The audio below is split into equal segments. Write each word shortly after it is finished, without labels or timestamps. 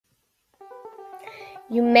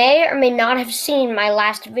You may or may not have seen my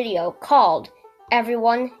last video called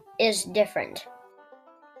Everyone is Different.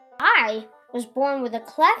 I was born with a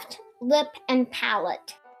cleft lip and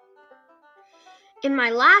palate. In my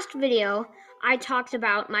last video, I talked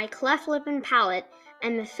about my cleft lip and palate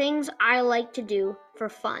and the things I like to do for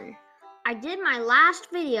fun. I did my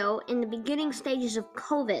last video in the beginning stages of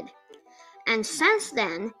COVID, and since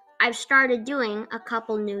then, I've started doing a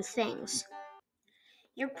couple new things.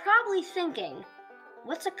 You're probably thinking,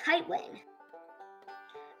 what's a kitewing?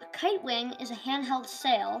 A kitewing is a handheld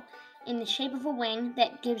sail in the shape of a wing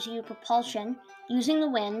that gives you propulsion using the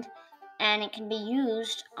wind, and it can be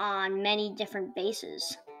used on many different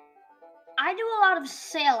bases. I do a lot of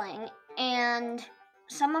sailing, and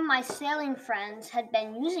some of my sailing friends had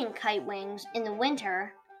been using kitewings in the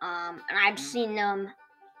winter, and I've seen them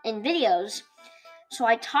in videos. So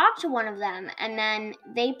I talked to one of them, and then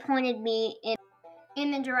they pointed me in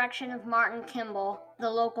the direction of Martin Kimball, the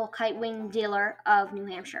local kitewing dealer of New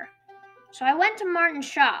Hampshire. So I went to Martin's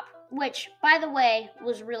shop, which, by the way,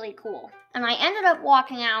 was really cool. And I ended up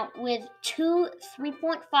walking out with two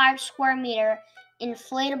 3.5 square meter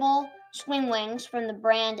inflatable swing wings from the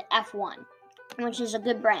brand F1, which is a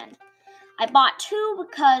good brand. I bought two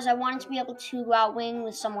because I wanted to be able to go out wing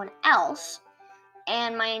with someone else,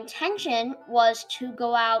 and my intention was to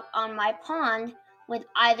go out on my pond with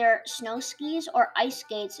either snow skis or ice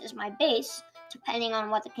skates as my base, depending on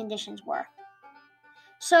what the conditions were.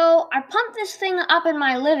 So I pumped this thing up in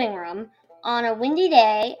my living room on a windy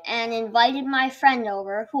day and invited my friend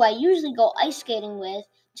over, who I usually go ice skating with,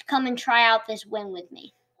 to come and try out this wing with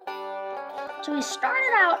me. So we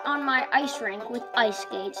started out on my ice rink with ice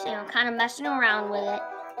skates, kind of messing around with it,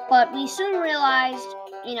 but we soon realized,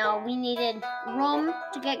 we needed room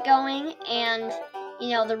to get going, and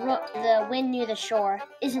the wind near the shore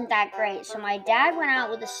isn't that great. So my dad went out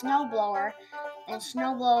with a snowblower and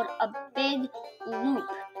snowblowed a big loop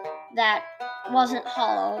that wasn't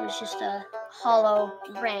hollow. It was just a hollow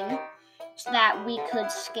ring so that we could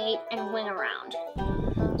skate and wing around.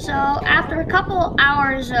 So after a couple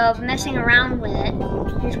hours of messing around with it,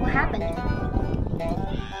 here's what happened.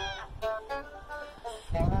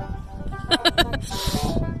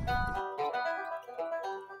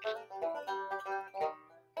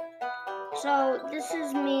 So this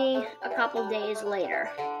is me a couple days later.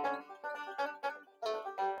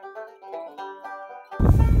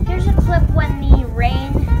 Here's a clip when the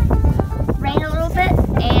rain a little bit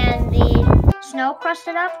and the snow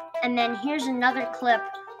crusted up, and then here's another clip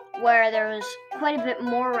where there was quite a bit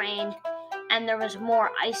more rain and there was more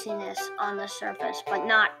iciness on the surface, but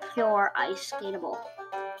not pure ice skatable.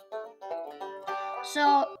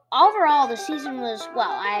 So overall, the season was,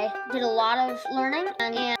 I did a lot of learning,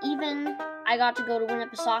 and even I got to go to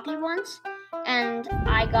Winnipesaukee once, and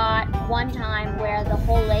I got one time where the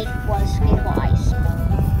whole lake was skatable ice.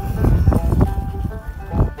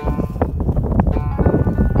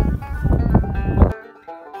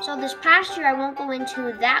 So this past year, I won't go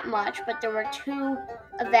into that much, but there were two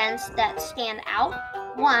events that stand out.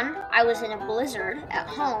 One, I was in a blizzard at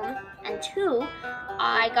home, and two,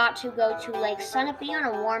 I got to go to Lake Sunapee on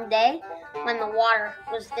a warm day when the water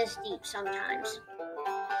was this deep sometimes.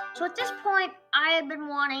 So at this point, I had been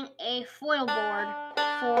wanting a foil board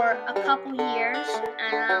for a couple years,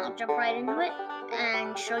 and I'll jump right into it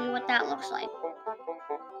and show you what that looks like.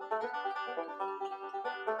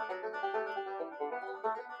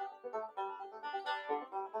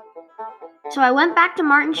 So I went back to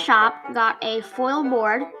Martin's shop, got a foil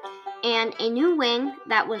board, and a new wing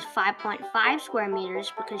that was 5.5 square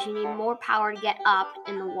meters because you need more power to get up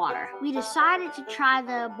in the water. We decided to try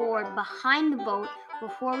the board behind the boat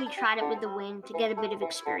before we tried it with the wing to get a bit of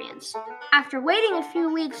experience. After waiting a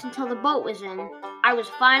few weeks until the boat was in, I was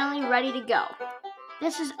finally ready to go.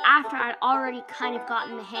 This is after I'd already kind of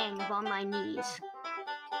gotten the hang of on my knees.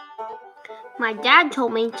 My dad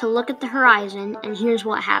told me to look at the horizon, and here's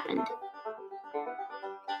what happened.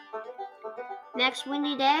 Next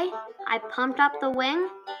windy day, I pumped up the wing,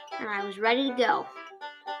 and I was ready to go.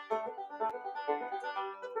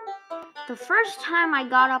 The first time I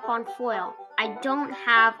got up on foil, I don't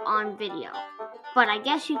have on video, but I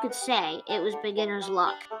guess you could say it was beginner's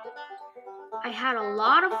luck. I had a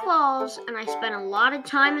lot of falls, and I spent a lot of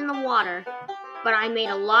time in the water, but I made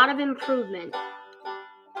a lot of improvement.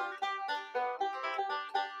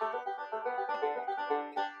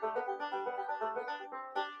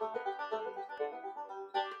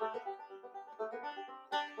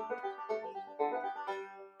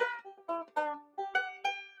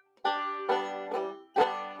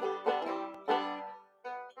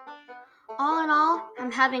 All in all, I'm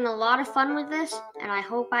I'm having a lot of fun with this, and I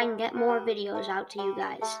hope I can get more videos out to you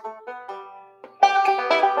guys.